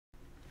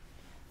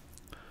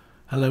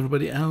Hello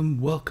everybody and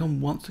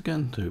welcome once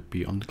again to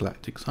Beyond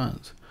Galactic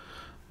Science.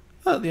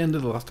 At the end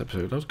of the last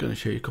episode I was going to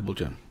show you a couple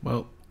gen.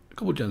 Well, a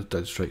couple gen is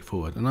dead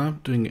straightforward and I'm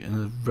doing it in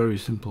a very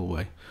simple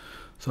way.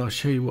 So I'll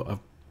show you what I've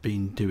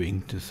been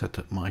doing to set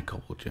up my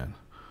cobble gen.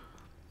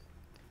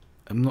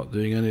 I'm not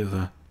doing any of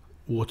the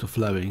water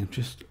flowing,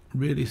 just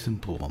really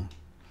simple one.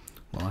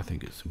 Well, I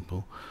think it's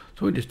simple.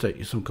 So we just take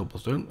you some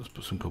cobblestone. Let's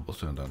put some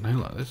cobblestone down here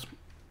like this.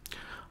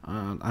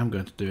 And I'm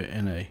going to do it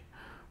in a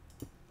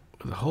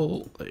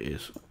hole that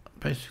is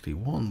basically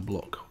one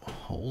block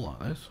hole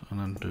like this, and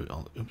then do it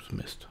on, oops,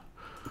 missed.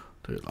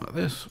 Do it like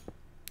this.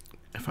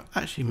 If I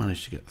actually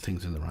manage to get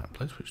things in the right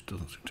place, which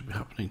doesn't seem to be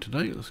happening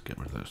today, let's get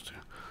rid of those two.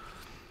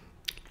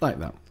 Like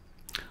that.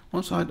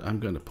 One side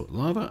I'm going to put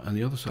lava, and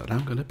the other side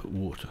I'm going to put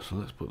water. So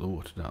let's put the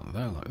water down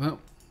there like that.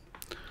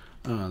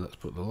 And let's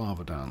put the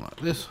lava down like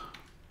this.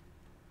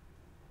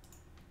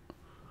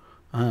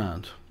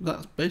 And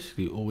that's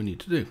basically all we need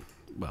to do.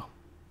 Well,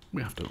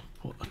 we have to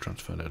put a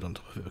transfer node on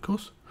top of it, of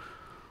course.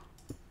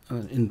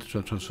 And then in the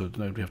transfer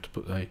node we have to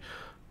put a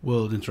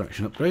world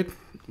interaction upgrade,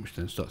 which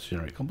then starts to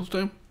generate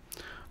cobblestone.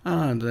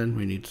 And then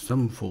we need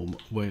some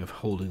way of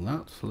holding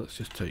that. So let's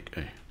just take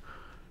a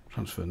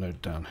transfer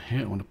node down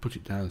here. I want to put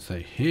it down,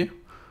 say here.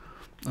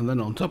 And then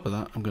on top of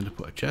that I'm going to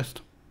put a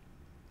chest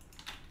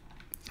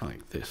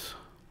like this.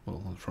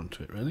 Well, on the front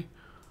of it really.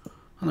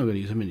 And I'm going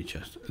to use a mini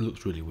chest. It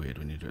looks really weird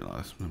when you do it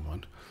like this, never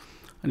mind.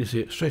 And you see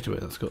it straight away,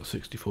 that's got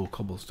 64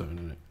 cobblestone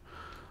in it.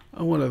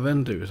 And what I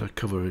then do is I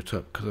cover it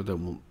up because I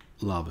don't want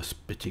lava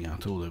spitting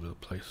out all over the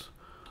place.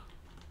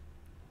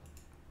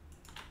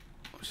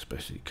 I just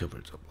basically cover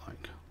it up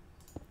like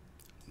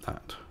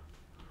that.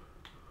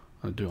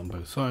 I do it on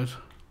both sides.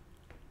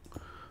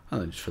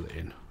 And then just fill it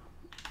in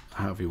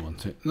however you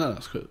want it. No,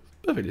 that's good.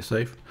 Perfectly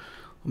safe.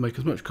 I'll make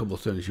as much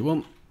cobblestone as you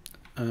want.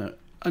 And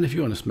if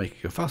you want to make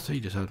it go faster,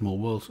 you just add more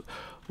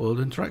world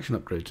interaction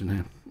upgrades in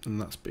here. And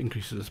that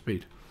increases the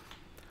speed.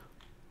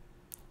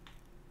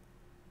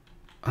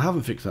 I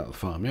haven't fixed out the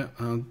farm yet.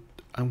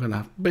 I'm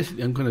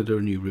going to do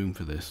a new room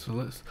for this. So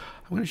I'm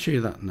going to show you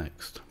that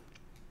next.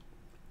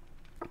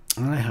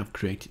 I have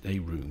created a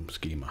room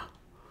schema.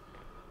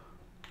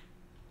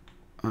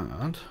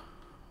 And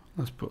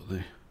let's put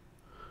the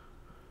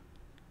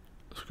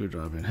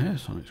screwdriver in here,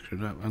 sonic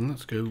screwdriver, and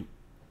let's go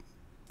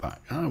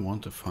back. I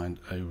want to find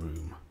a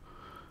room.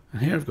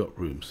 And here I've got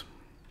rooms.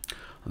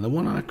 And the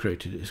one I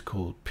created is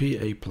called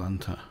PA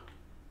Planter.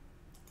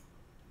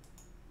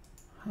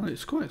 And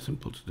it's quite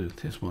simple to do.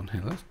 This one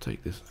here, let's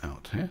take this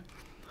out here.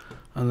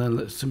 And then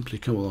let's simply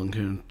come along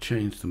here and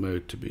change the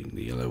mode to being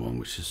the yellow one,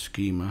 which is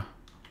Schema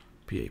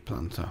PA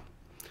Planter.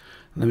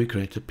 And then we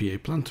create a PA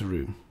Planter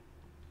room.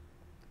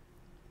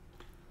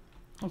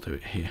 I'll do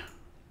it here,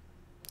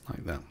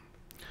 like that.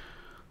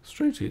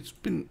 Strangely, it's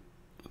been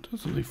doing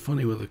something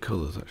funny with the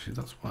colours actually.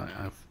 That's why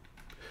I've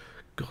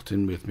got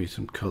in with me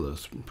some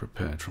colours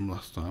prepared from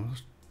last time,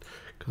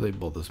 because they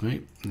bothers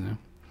me, you know.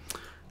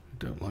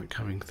 I don't like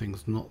having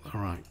things not the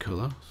right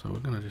colour, so we're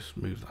going to just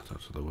move that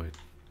out of the way.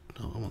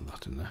 No, I want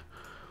that in there.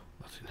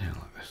 That's in here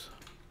like this.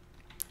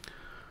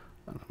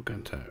 And I'm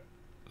going to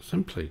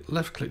simply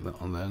left click that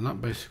on there, and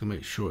that basically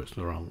makes sure it's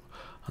the wrong.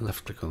 And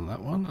left click on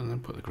that one, and then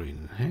put the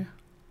green in here,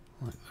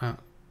 like that.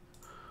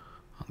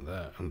 And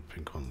there, and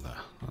pink on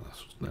there. And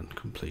that's then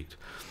complete.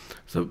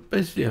 So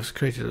basically I've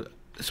created,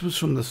 this was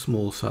from the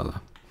small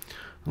cellar.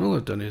 And all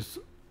I've done is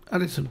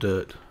added some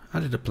dirt,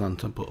 added a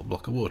plant and put a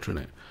block of water in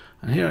it.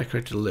 And here I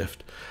created a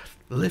lift.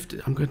 The lift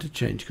I'm going to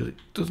change because it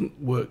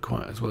doesn't work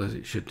quite as well as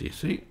it should. Do you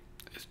see?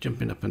 It's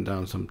jumping up and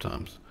down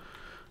sometimes.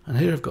 And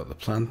here I've got the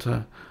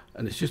planter,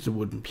 and it's just a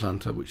wooden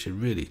planter, which is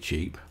really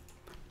cheap.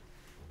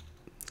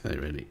 They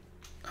really,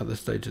 at this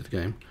stage of the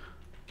game,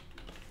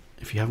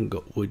 if you haven't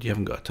got wood, you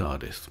haven't got a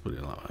Tardis, put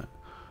it like that.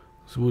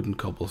 It's a wooden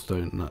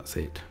cobblestone and that's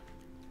it.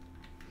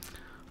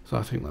 So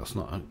I think that's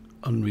not an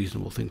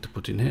unreasonable thing to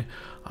put in here.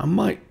 I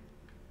might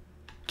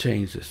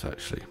change this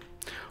actually.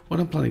 What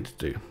I'm planning to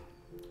do,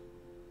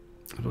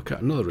 look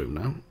at another room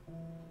now.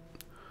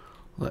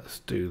 Let's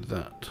do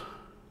that.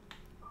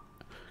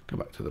 Go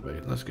back to the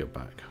base. Let's go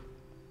back.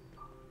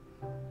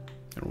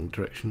 The wrong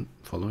direction.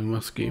 Following my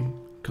scheme,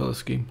 color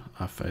scheme.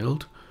 I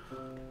failed.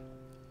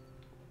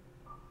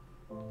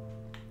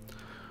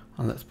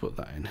 And let's put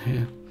that in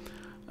here.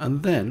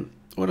 And then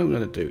what I'm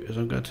going to do is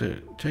I'm going to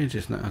change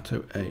this now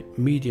to a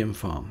medium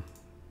farm.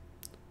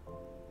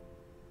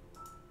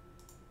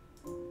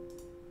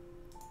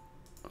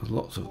 There's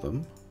lots of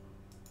them.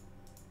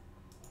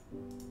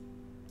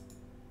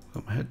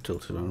 Got my head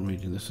tilted on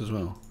reading this as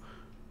well.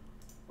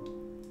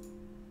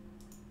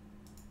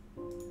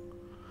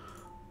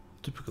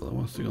 Typical, I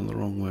want to go on the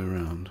wrong way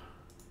around.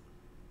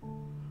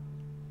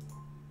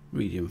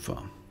 Medium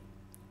farm.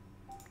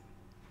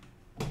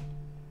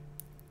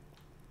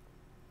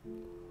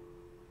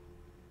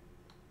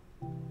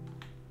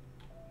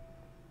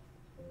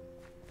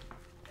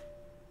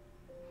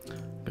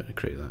 I'm going to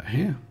create that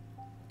here.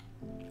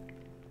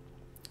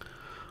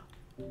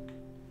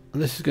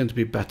 And this is going to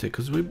be better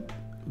because we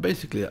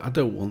basically, I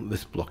don't want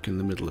this block in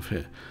the middle of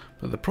here.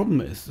 But the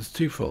problem is, there's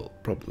two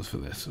problems for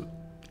this.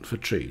 for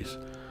trees.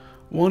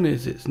 One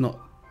is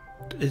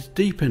it's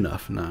deep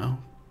enough now,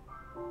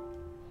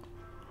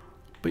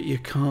 but you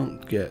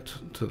can't get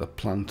to the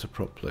planter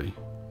properly.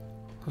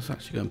 Let's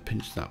actually go and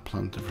pinch that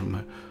planter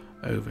from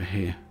over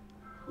here.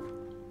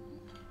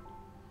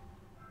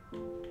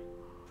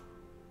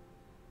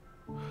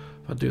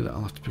 If I do that,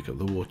 I'll have to pick up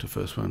the water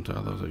first, won't I?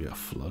 Otherwise I'll get a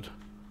flood.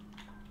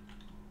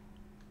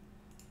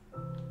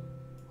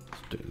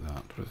 Let's do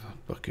that with a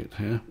bucket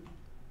here.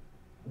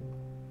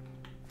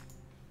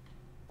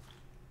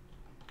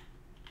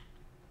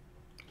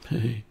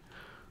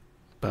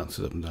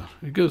 Bounces up and down.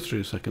 It goes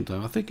through a second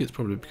time. I think it's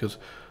probably because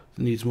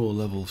it needs more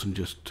levels than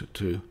just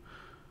two,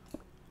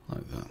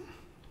 like that.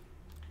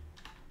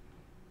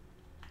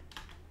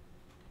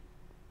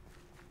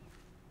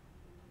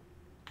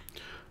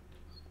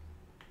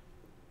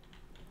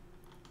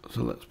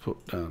 So let's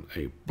put down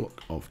a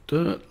block of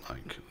dirt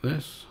like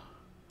this.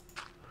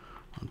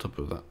 On top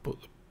of that, put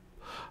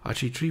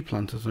actually tree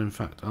planters in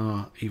fact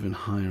are even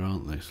higher,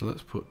 aren't they? So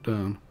let's put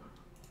down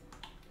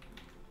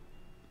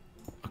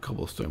a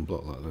cobblestone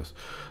block like this.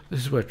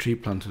 This is where tree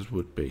planters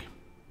would be.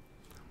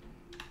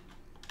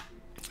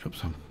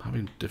 Oops, I'm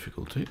having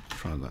difficulty.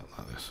 Try that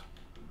like this.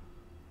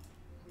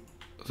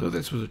 So if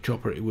this was a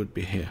chopper, it would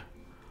be here,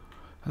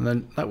 and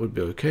then that would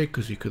be okay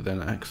because you could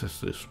then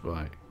access this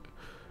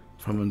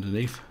from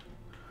underneath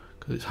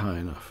because it's high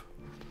enough.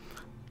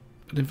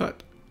 But in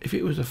fact, if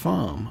it was a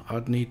farm,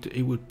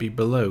 it would be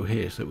below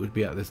here, so it would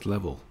be at this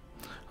level,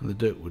 and the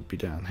dirt would be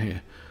down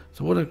here.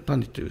 So what I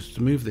plan to do is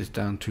to move this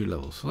down 2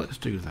 levels. So let's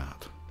do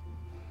that.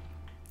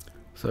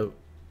 So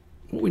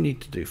what we need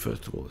to do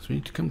first of all is we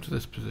need to come to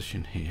this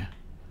position here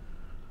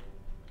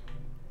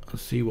and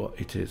see what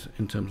it is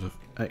in terms of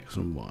X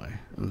and Y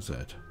and Z.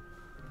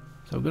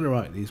 So I'm going to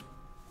write these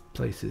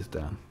places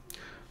down.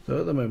 So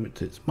at the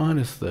moment it's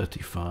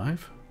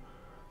 -35,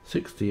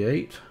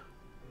 68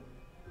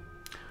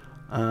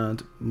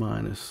 and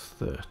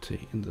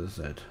 -30 in the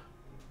Z.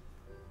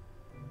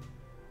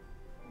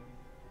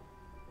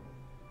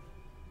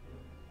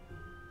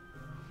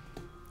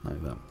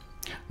 Like that.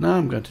 Now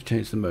I'm going to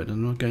change the mode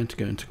and I'm going to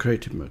go into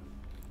creative mode.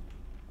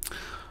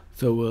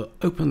 So we'll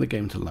open the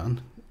game to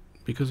LAN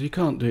because you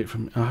can't do it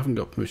from, I haven't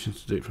got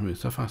permissions to do it from here.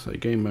 So if I say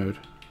game mode,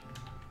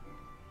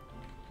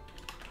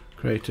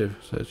 creative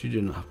says you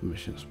do not have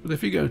permissions. But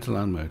if you go into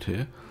LAN mode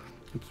here,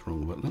 it's the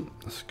wrong button,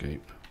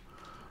 escape,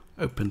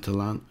 open to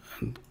LAN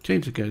and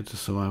change the game to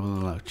survival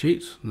and allow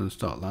cheats and then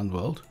start LAN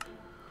world,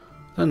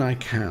 then I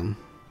can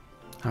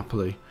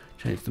happily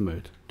change the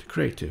mode to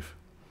creative.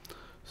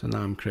 So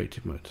now I'm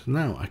creative mode. So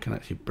now I can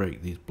actually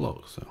break these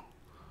blocks, so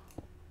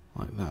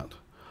like that.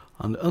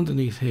 And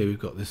underneath here we've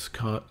got this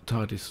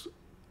Tardis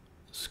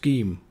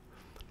schema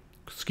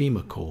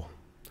core.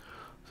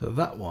 So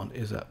that one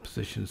is at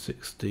position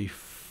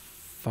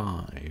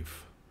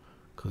 65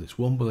 because it's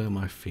one below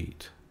my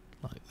feet,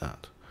 like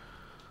that.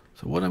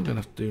 So what I'm going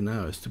to have to do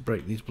now is to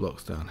break these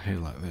blocks down here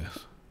like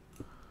this.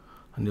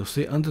 And you'll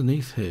see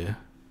underneath here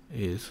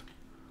is,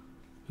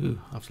 I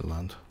have to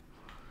land,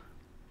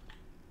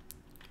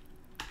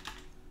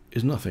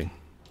 is nothing.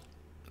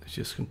 It's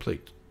just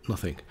complete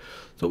nothing.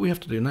 So what we have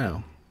to do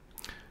now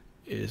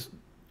is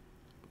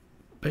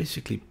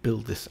basically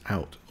build this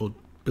out or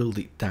build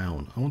it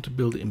down. I want to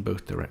build it in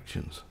both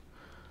directions.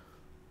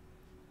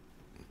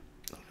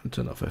 I'm going to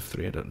turn off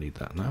F3, I don't need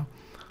that now.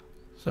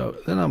 So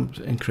then I'm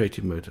in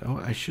creative mode.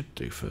 What I should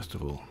do first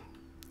of all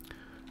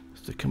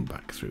is to come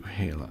back through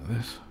here like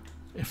this,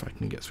 if I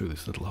can get through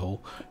this little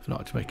hole. If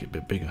not, to make it a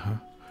bit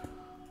bigger,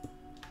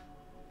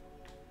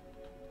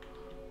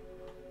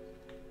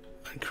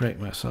 and create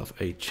myself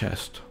a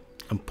chest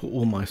and put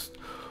all my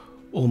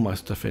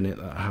stuff in it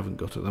that I haven't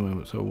got at the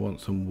moment. So I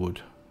want some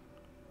wood.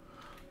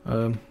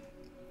 It's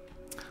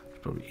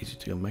probably easy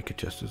to go and make a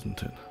chest,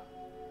 isn't it?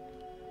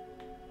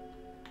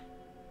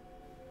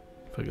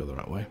 If I go the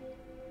right way.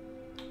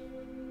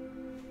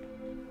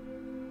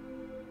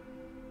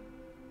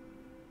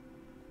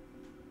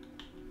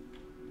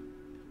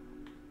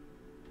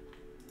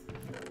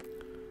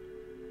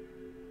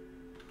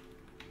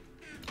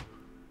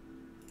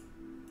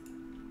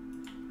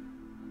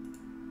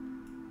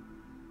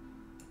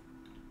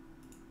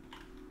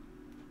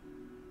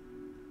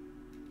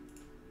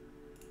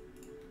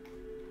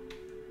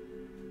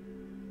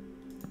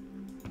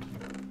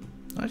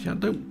 Actually, I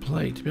don't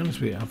play, to be honest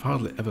with you, I've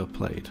hardly ever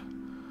played.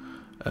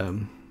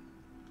 Should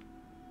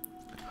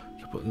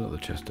put another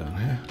chest down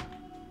here.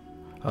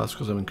 Oh, that's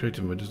because I'm in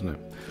creative mode, isn't it?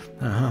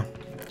 I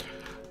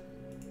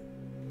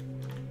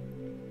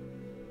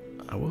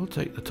will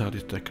take the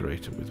Tardis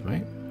decorator with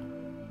me.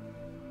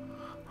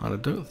 And I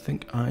don't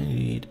think I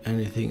need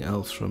anything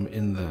else from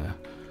in there.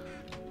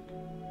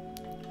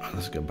 Right,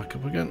 let's go back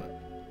up again.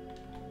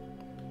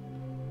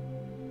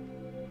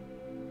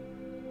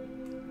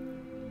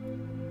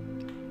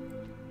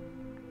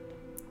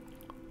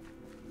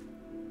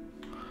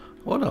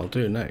 What I'll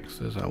do next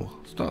is I will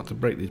start to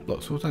break these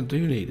blocks. So what I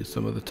do need is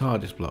some of the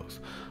Tardis blocks,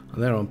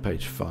 and they're on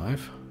page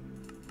 5.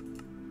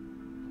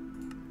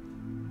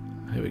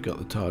 Here we got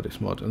the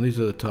Tardis mod, and these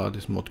are the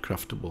Tardis mod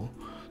craftable.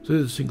 So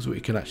these are things that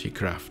we can actually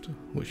craft,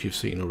 which you've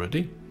seen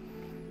already.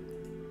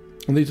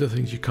 And these are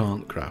things you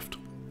can't craft.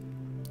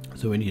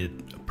 So we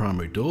need a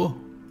primary door,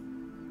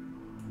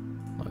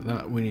 like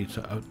that. We need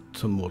to add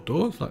some more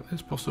doors, like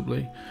this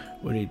possibly.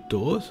 We need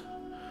doors.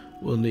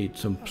 We'll need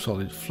some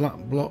solid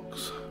flat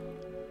blocks.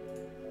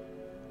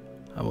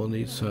 And we'll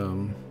need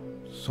some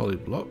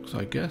solid blocks,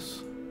 I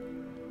guess.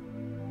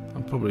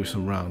 And probably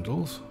some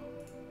roundels.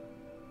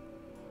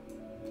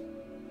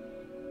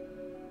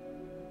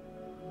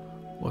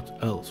 What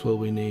else will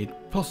we need?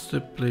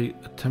 Possibly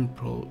a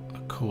temporal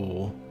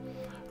core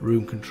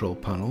room control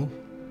panel,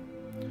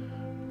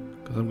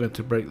 because I'm going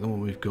to break the one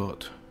we've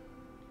got.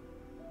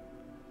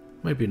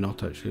 Maybe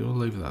not actually, we'll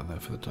leave that there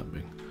for the time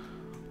being.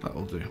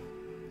 That'll do.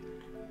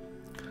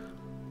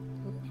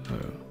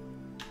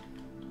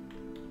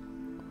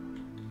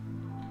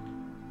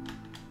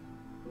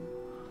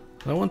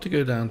 So I want to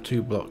go down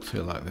 2 blocks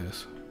here like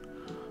this.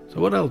 So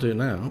what I'll do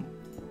now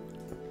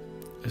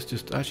is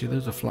just, actually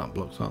those are flat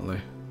blocks, aren't they?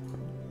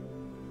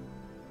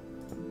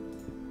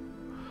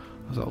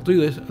 So I'll do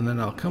this and then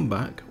I'll come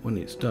back when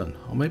it's done.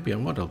 Or maybe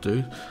what I'll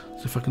do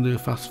is if I can do a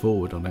fast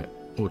forward on it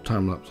or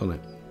time lapse on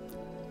it.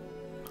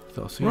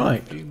 So I'll see you in a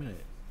few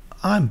minutes.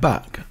 I'm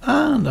back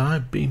and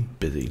I've been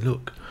busy.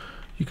 Look,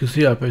 you can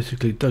see I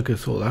basically dug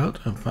this all out.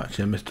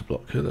 Actually I missed a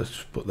block here. Let's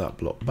just put that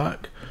block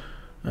back.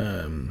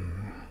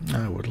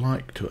 I would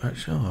like to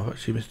actually, I've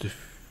actually missed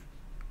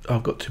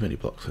I've got too many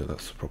blocks here,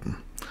 that's the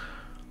problem.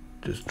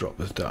 Just drop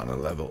this down a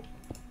level.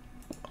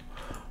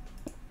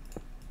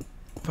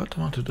 In fact,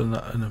 I might have done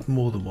that in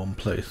more than one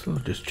place, so I'll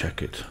just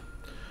check it.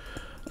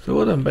 So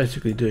what I'm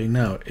basically doing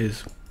now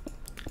is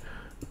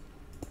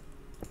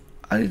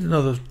I need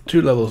another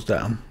 2 levels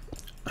down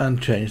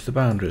and change the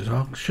boundaries.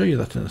 I'll show you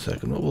that in a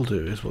second. What we'll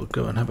do is we'll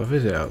go and have a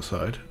visit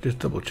outside, just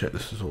double check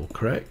this is all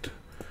correct.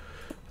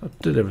 I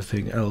did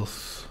everything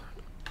else.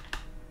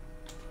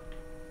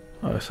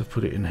 Oh, yes, I've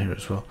put it in here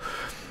as well.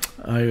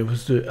 I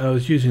was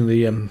using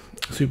the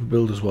Super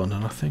Builders one,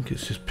 and I think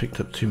it's just picked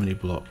up too many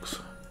blocks.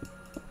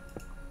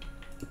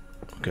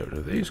 I'll get rid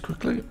of these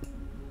quickly.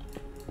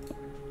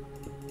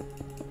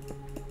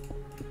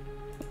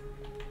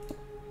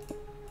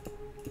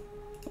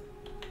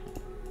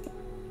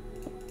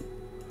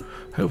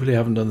 Hopefully I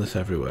haven't done this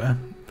everywhere,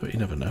 but you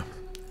never know.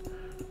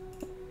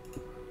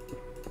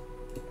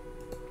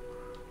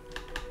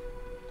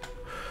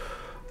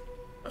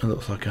 It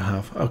looks like I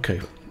have.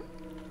 Okay.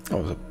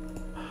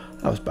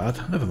 That was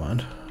bad. Never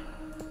mind.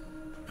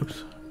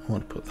 Oops. I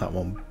want to put that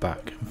one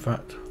back. In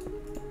fact,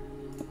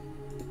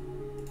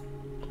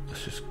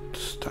 let's just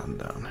stand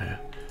down here.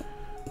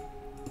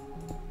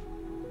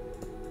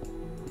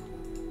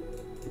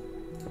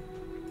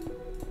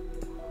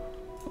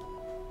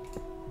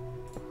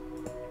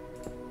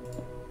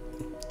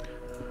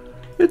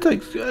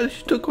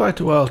 It took quite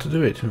a while to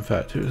do it. In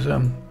fact, it was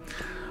I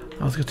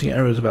was getting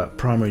errors about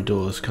primary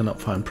doors.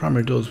 Cannot find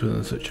primary doors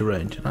within such a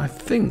range, and I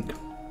think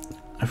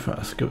I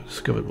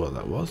discovered what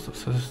that was.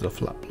 So this is a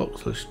flat block.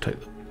 So let's take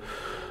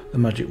the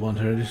magic wand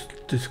here and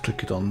just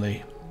click it on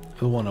the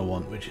one I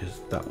want, which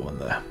is that one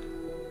there.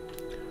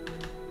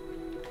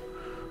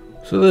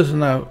 So there's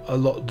now a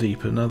lot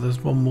deeper. Now there's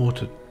one more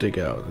to dig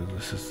out.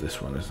 This is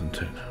this one,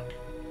 isn't it?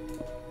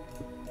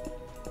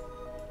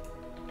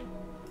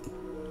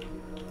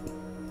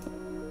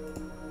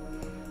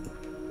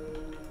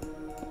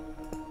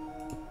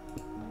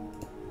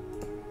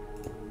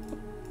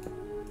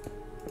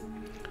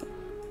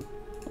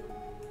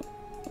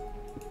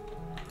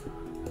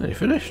 Are you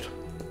finished?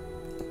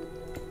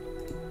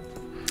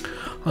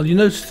 Well, you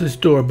notice this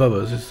door above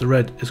us is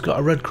it's got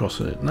a red cross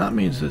in it, and that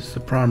means it's the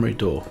primary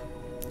door.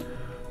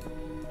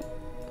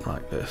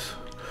 Like this.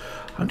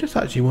 I'm just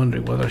actually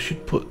wondering whether I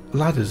should put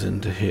ladders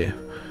into here,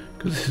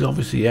 because this is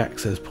obviously the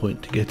access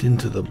point to get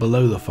into the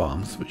below the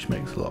farms, which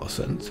makes a lot of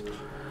sense.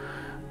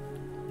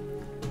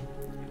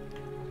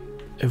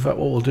 In fact,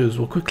 what we'll do is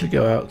we'll quickly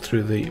go out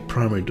through the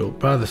primary door,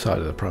 by the side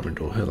of the primary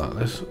door here like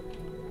this.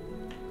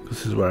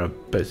 This is where I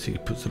basically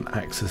put some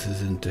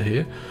accesses into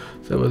here.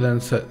 So we'll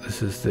then set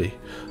this as the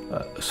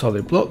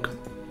solid block,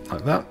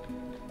 like that.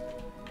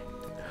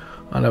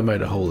 And I've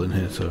made a hole in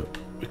here so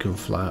we can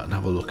fly out and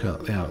have a look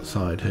at the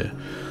outside here.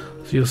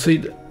 So you'll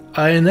see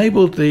I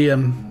enabled the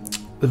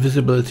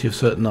visibility of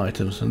certain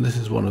items, and this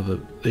is one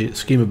of the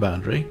schema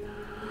boundary.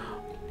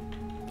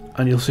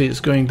 And you'll see it's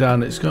going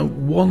down, it's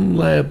going one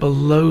layer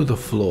below the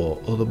floor,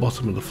 or the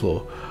bottom of the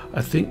floor.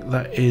 I think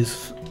that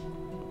is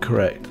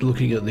correct,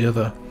 looking at the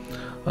other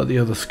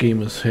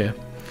schemas here.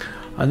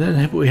 And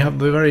then we have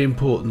the very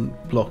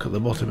important block at the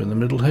bottom in the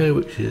middle here,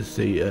 which is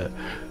the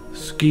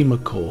schema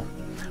core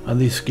and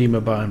these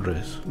schema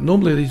boundaries.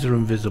 Normally these are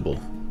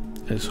invisible.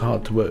 It's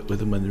hard to work with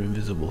them when they're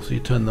invisible, so you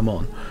turn them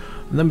on.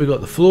 And then we've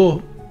got the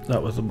floor,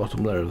 that was the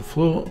bottom layer of the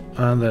floor,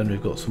 and then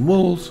we've got some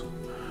walls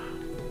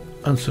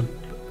and some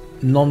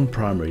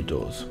non-primary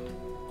doors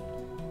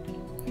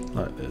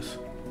like this.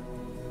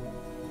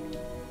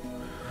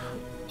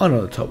 And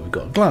on the top we've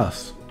got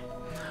glass.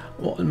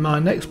 What my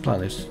next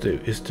plan is to do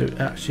is to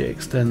actually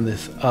extend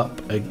this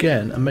up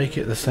again and make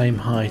it the same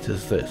height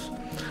as this.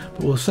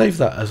 But we'll save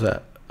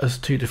that as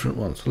two different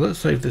ones. So let's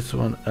save this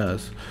one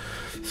as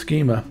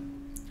schema.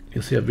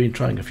 You'll see I've been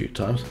trying a few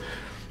times.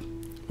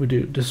 We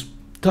do this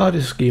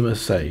Tardis schema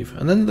save,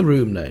 and then the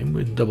room name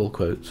with double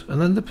quotes,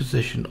 and then the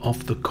position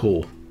of the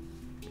core.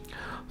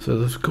 So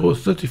the core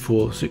is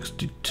 34,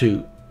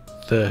 62,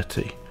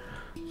 30.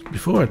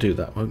 Before I do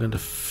that, we're going to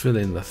fill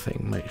in the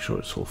thing, make sure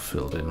it's all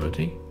filled in.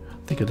 Ready?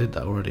 I think I did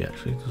that already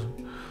actually.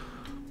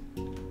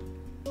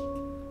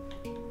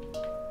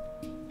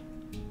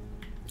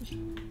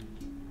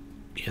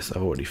 Yes,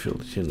 I've already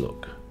filled it in,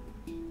 look.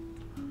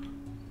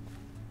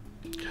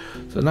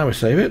 So now we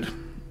save it.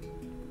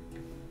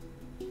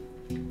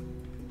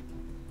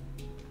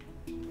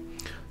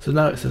 So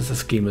now it says the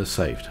schema is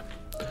saved.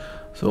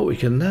 So what we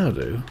can now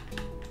do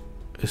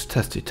is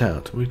test it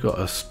out. We've got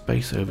a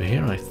space over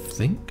here, I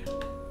think.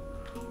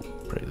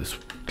 Break this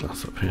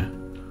glass up here.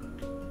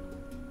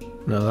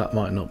 No, that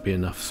might not be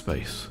enough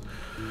space.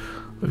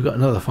 We've got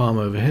another farm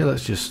over here.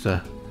 Let's just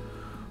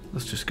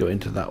go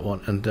into that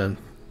one, and then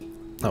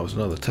that was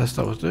another test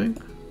I was doing.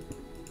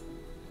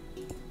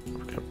 I'm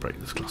going to break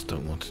this glass.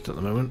 Don't want it at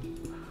the moment.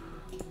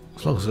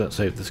 As long as I don't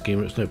save the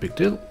schema, it's no big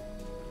deal.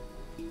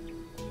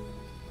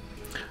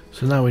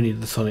 So now we need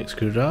the sonic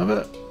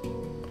screwdriver.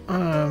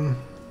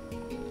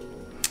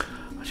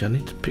 Actually, I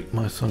need to pick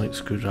my sonic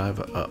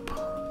screwdriver up.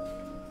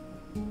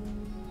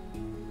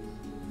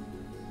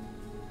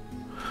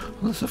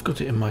 Unless I've got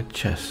it in my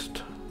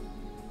chest.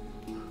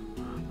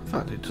 In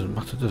fact, it doesn't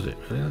matter, does it?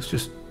 Really? Let's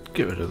just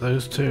get rid of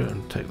those two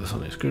and take the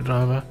sonic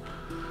screwdriver.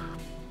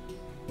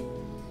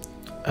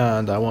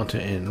 And I want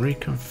it in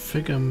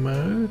reconfigure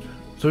mode.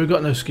 So we've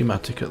got no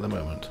schematic at the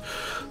moment.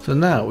 So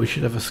now we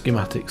should have a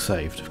schematic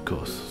saved, of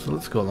course. So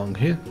let's go along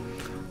here,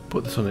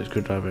 put the sonic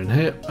screwdriver in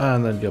here,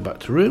 and then go back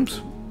to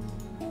rooms.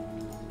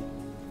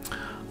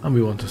 And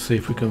we want to see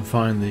if we can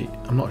find the,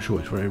 I'm not sure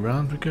which way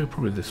around we go,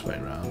 probably this way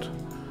around.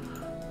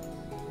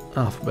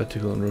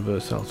 Alphabetical and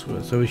reverse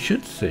alphabet. So we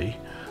should see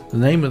the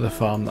name of the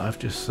farm that I've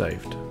just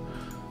saved.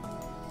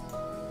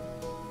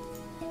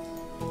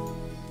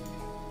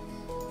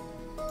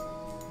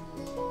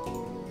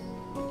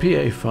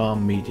 PA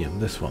farm medium,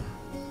 this one.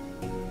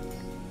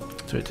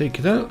 So we take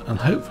it out, and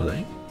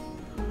hopefully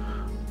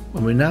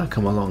when we now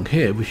come along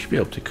here we should be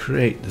able to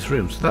create this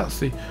room. So that's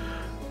the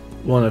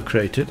one I've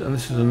created, and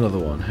this is another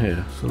one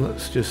here. So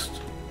let's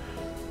just,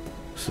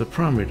 so the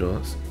primary door,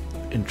 that's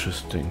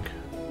interesting.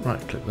 Right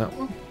click that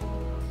one.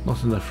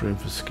 Not enough room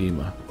for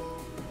schema.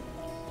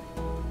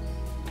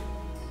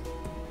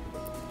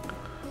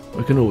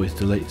 We can always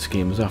delete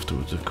schemas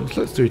afterwards, of course.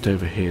 Let's do it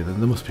over here then.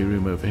 There must be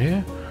room over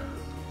here.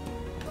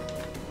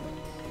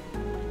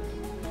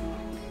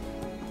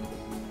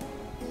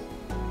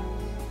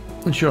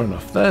 And sure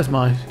enough, there's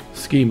my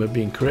schema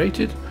being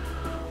created.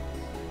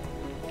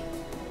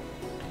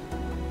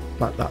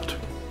 Like that.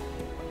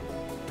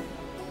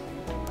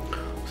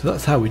 So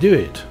that's how we do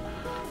it.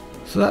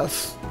 So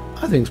that's,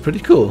 I think it's pretty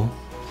cool.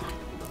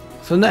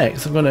 So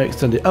next I'm going to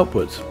extend it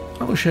upwards.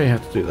 I will show you how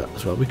to do that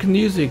as well. We can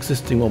use the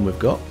existing one we've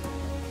got.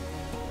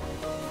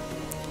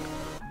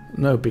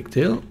 No big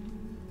deal.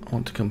 I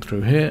want to come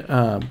through here.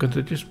 I'm going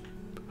to just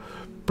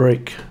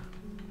break.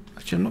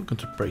 Actually, I'm not going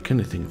to break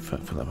anything for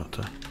that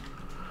matter.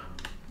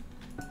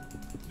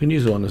 We can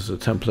use the one as a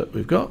template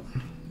we've got.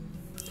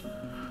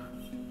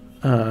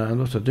 And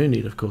what I do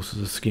need, of course,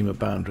 is a schema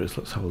boundaries.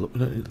 Let's have a look.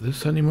 We don't need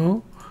this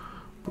anymore,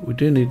 but we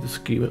do need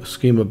the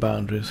schema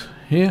boundaries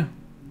here,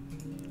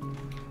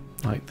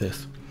 like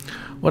this.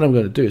 What I'm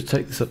going to do is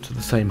take this up to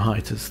the same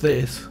height as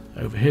this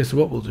over here. So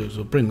what we'll do is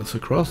we'll bring this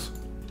across.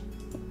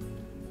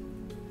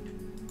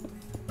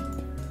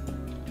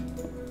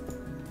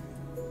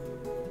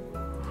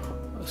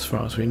 As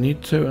far as we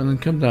need to, and then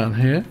come down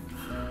here,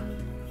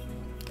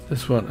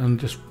 this one, and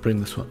just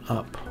bring this one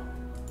up.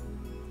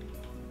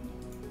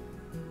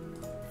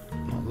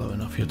 Not low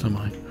enough yet, am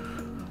I?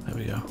 There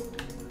we go.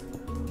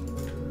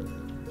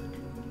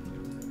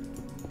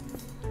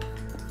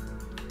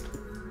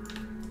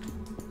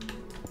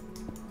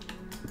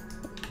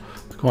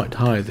 It's quite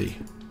high, the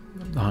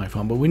high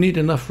farm, but we need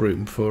enough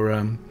room for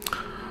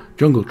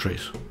jungle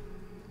trees.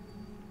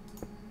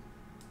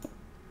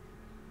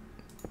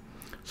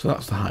 So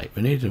that's the height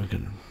we need, and we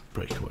can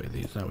break away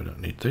these. Now we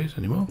don't need these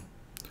anymore.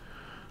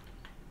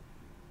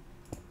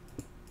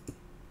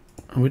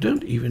 And we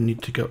don't even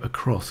need to go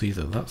across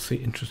either. That's the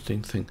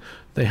interesting thing.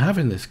 They have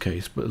in this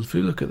case, but if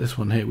we look at this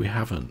one here, we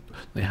haven't.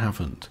 They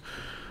haven't.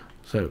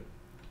 So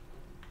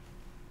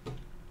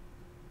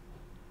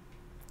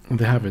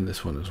they have in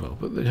this one as well,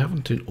 but they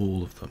haven't in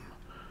all of them.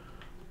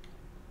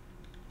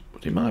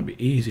 But it might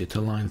be easier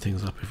to line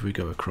things up if we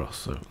go across.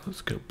 So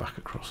let's go back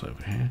across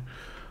over here.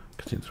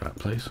 Get into the right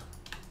place.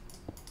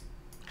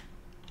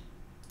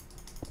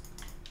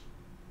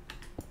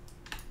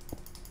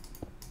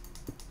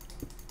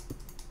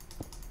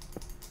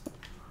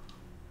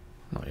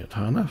 Not yet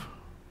high enough,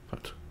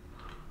 but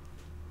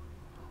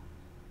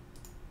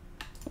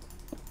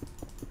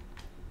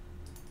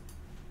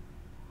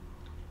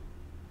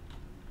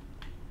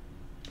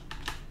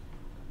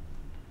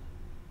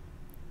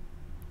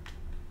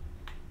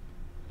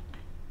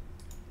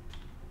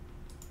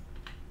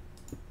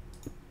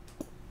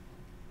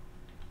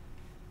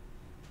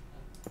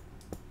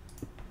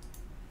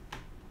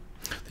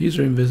These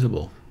are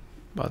invisible,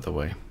 by the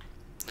way.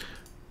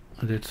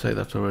 I did say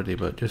that already,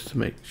 but just to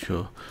make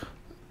sure,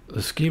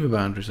 the schema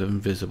boundaries are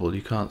invisible.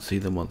 You can't see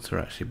them once they're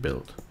actually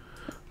built,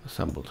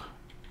 assembled,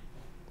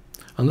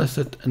 unless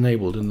they're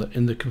enabled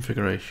in the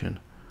configuration.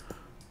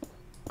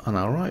 And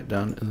I'll write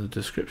down in the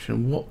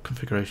description what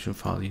configuration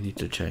file you need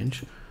to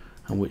change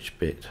and which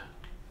bit.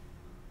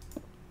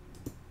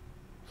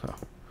 So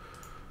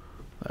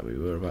there we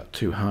were, about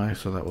too high,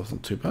 so that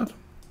wasn't too bad.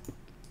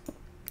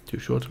 Too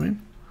short, I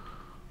mean.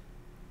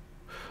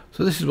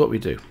 So this is what we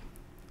do.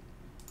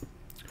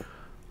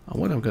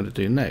 And what I'm going to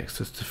do next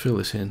is to fill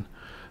this in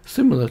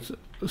similar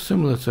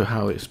to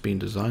how it's been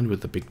designed, with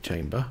the big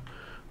chamber,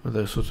 with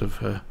those sort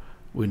of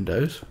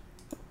windows,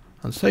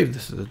 and save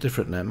this as a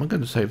different name. I'm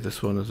going to save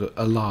this one as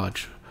a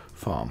large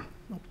farm,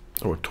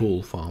 or a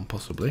tall farm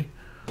possibly.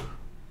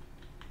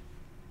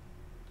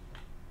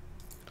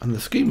 And the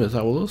schemas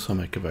I will also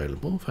make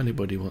available if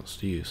anybody wants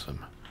to use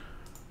them.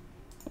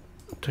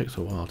 It takes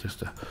a while just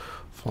to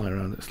fly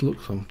around. It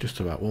looks on just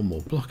about one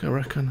more block, I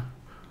reckon.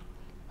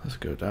 Let's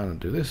go down and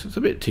do this. It's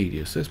a bit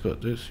tedious, this,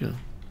 but it's, you know,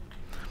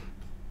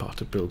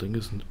 part of building,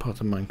 isn't it?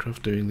 Part of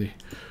Minecraft, doing the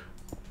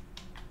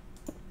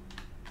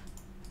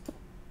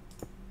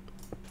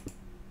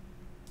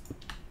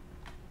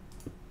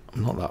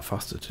I'm not that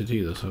fast at it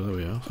either, so there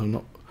we are. So I'm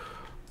not.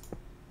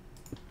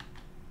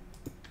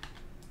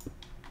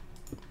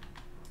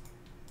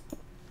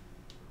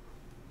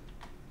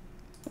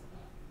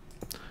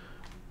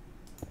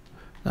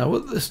 Now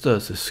what this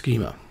does, this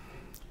schema,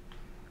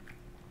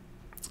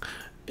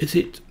 is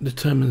it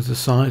determines the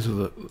size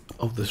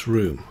of this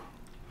room.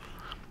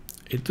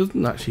 It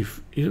doesn't actually,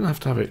 you don't have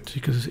to have it,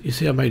 because you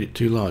see I made it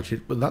too large,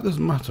 but that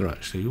doesn't matter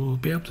actually. You will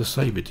be able to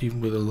save it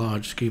even with a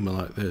large schema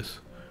like this.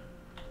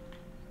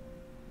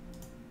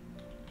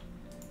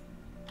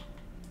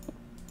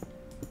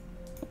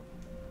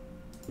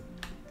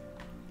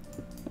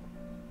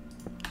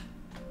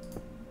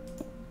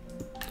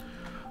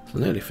 So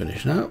nearly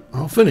finished now.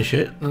 I'll finish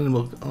it and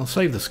then I'll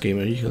save the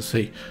schema. You can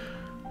see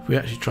if we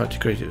actually tried to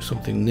create it with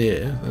something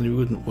near, then it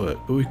wouldn't work.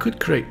 But we could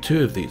create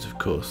two of these, of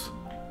course.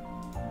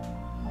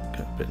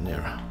 Get a bit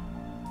nearer.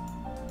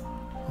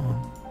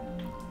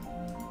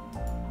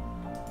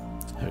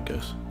 There it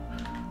goes.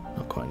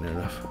 Not quite near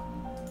enough.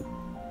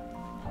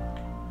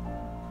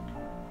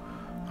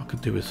 I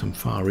could do with some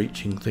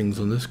far-reaching things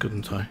on this,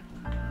 couldn't I?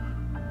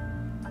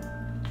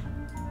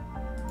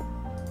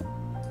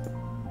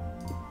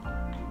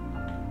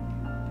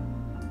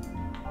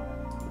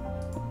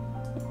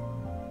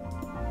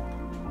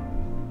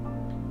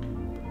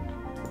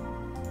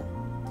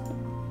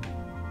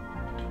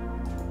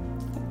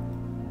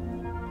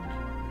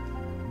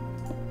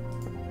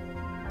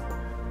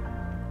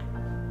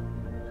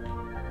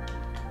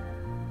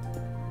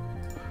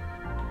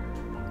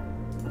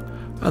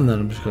 And then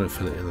I'm just going to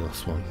fill it in the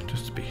last one,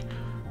 just to be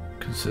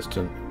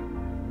consistent.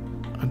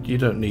 And you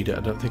don't need it,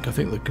 I don't think. I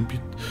think the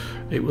computer,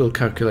 it will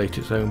calculate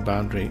its own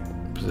boundary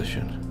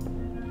position.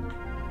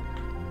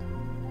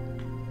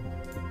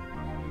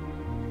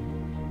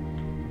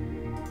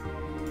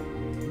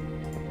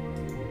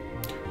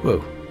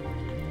 Whoa.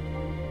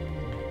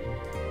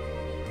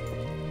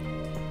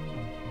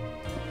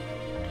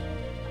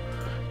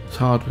 It's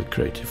hard with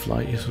Creative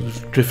Light, you sort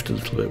of drift a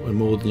little bit when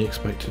more than you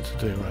expected to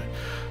do. Right,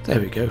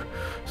 there we go.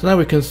 So now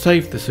we can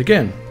save this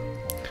again.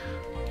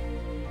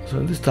 So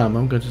this time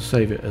I'm going to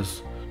save it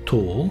as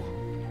tall.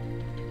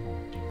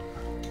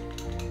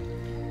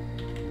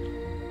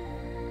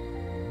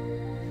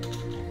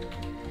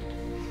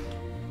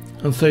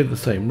 And save the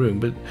same room,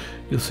 but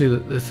you'll see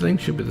that the thing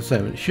should be the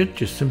same. It should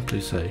just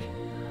simply say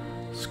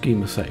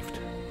schema saved.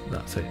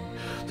 That's it.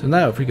 So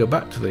now if we go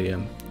back to the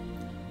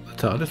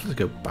Tardis, let's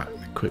go back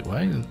the quick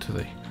way into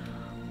the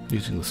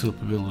using the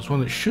Silper Builders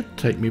one. It should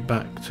take me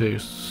back to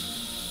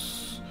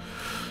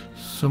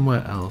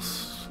somewhere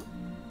else.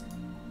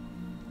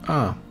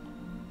 Ah,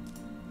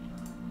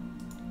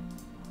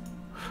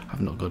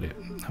 I've not got it.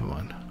 Never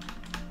mind.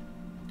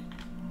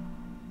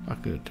 I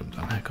could jump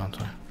down here,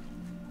 can't I?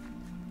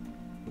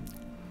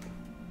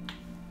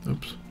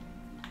 Oops.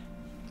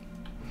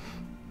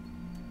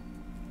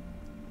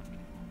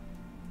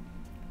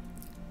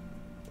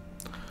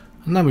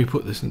 And then we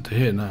put this into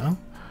here now.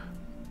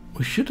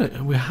 We should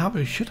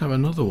have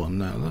another one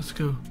now. Let's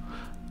go.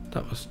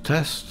 That was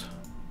test.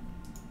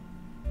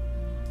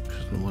 Which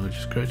is the one I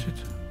just created.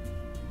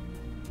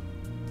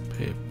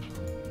 Pip.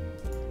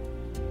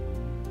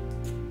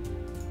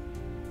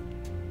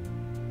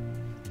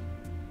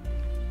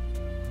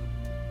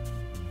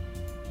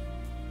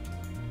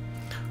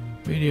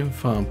 Medium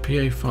farm,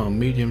 PA farm,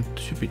 medium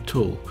should be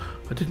tall.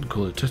 I didn't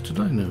call it test, did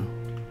I? No.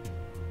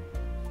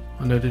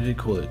 I know they did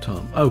call it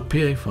Tom. Oh,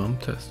 PA farm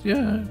test.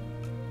 Yeah.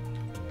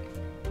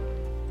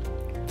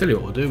 Tell you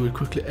what we'll do, we'll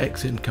quickly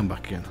exit and come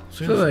back again.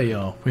 So there you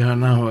are. We are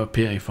now a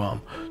PA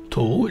farm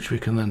tool, which we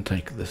can then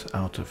take this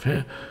out of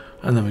here.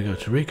 And then we go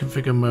to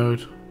reconfigure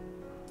mode.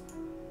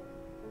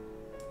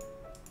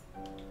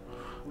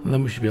 And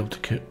then we should be able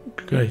to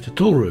create a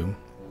tool room.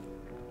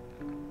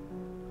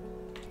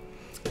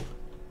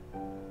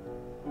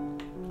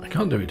 I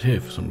can't do it here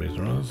for some reason,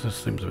 right? This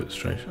seems a bit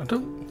strange. I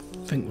don't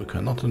think we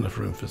can. Not enough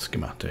room for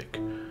schematic.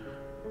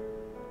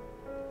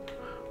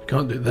 We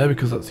can't do it there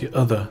because that's the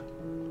other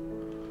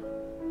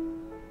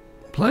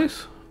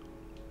place.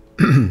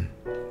 But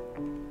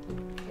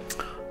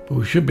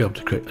we should be able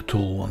to create a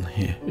tool one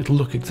here. It'll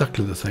look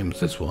exactly the same as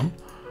this one.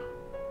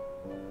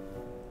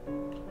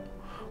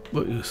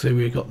 But you see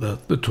we've got the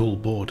tool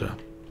border.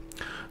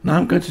 Now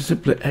I'm going to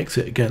simply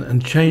exit again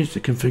and change the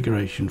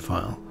configuration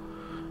file.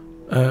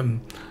 And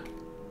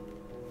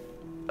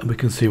we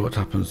can see what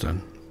happens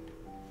then.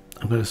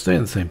 I'm going to stay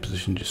in the same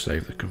position, just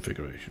save the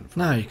configuration.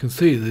 Now you can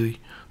see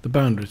the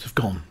boundaries have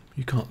gone.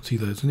 You can't see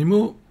those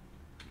anymore,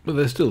 but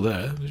they're still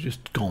there. They're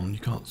just gone.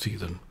 You can't see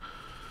them.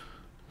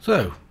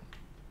 So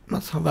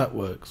that's how that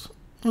works.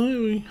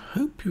 I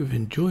hope you've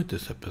enjoyed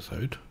this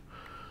episode.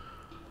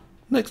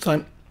 Next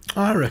time,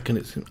 I reckon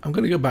I'm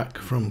going to go back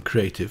from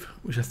creative,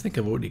 which I think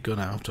I've already gone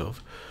out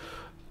of,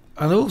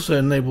 and also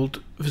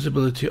enabled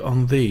visibility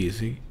on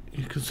these. You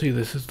can see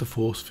this is the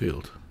force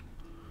field.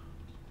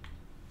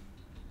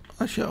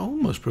 Actually, I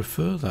almost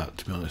prefer that,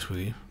 to be honest with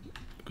you.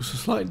 It's a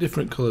slightly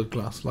different coloured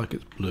glass, like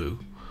it's blue,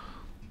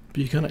 but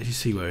you can actually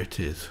see where it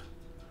is.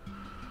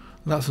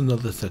 That's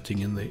another setting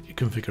in the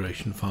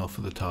configuration file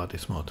for the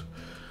Tardis mod.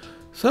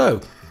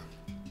 So,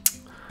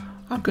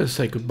 I'm going to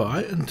say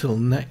goodbye until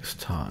next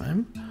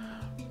time,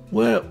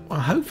 where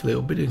hopefully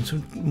we'll be doing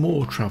some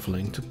more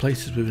travelling to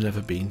places we've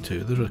never been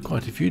to. There are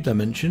quite a few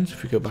dimensions,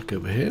 if we go back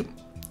over here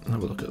and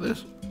have a look at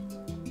this,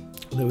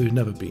 that we've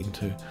never been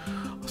to.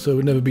 So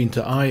we've never been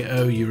to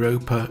Io,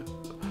 Europa,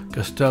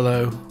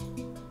 Castello,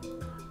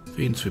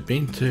 Venus we've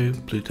been to,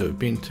 Pluto we've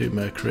been to,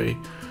 Mercury,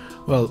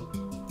 well,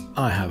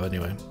 I have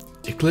anyway.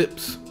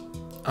 Eclipse,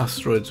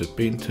 asteroids we've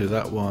been to,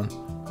 that one.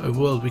 A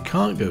world we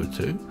can't go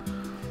to,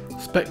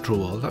 Spectral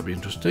World, that'd be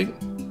interesting.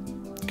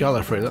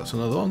 Gallifrey, that's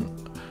another one.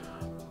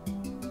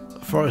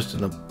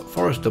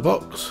 Forester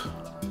Box,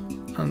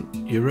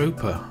 and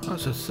Europa,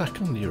 that's a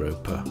second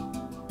Europa.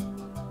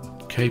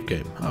 Cave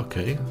Game,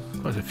 okay,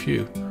 quite a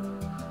few.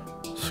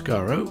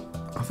 Scaro,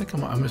 I think I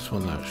might have missed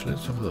one there actually,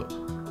 let's have a look.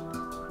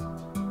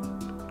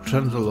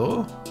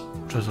 Tresolor.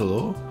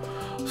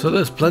 So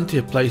there's plenty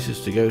of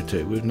places to go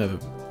to we've never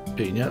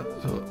been yet,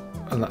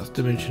 and that's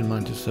Dimension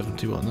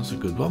 -71, that's a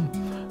good one.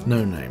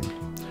 No name.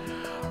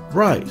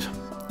 Right,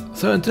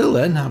 so until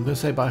then, I'm going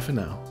to say bye for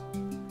now.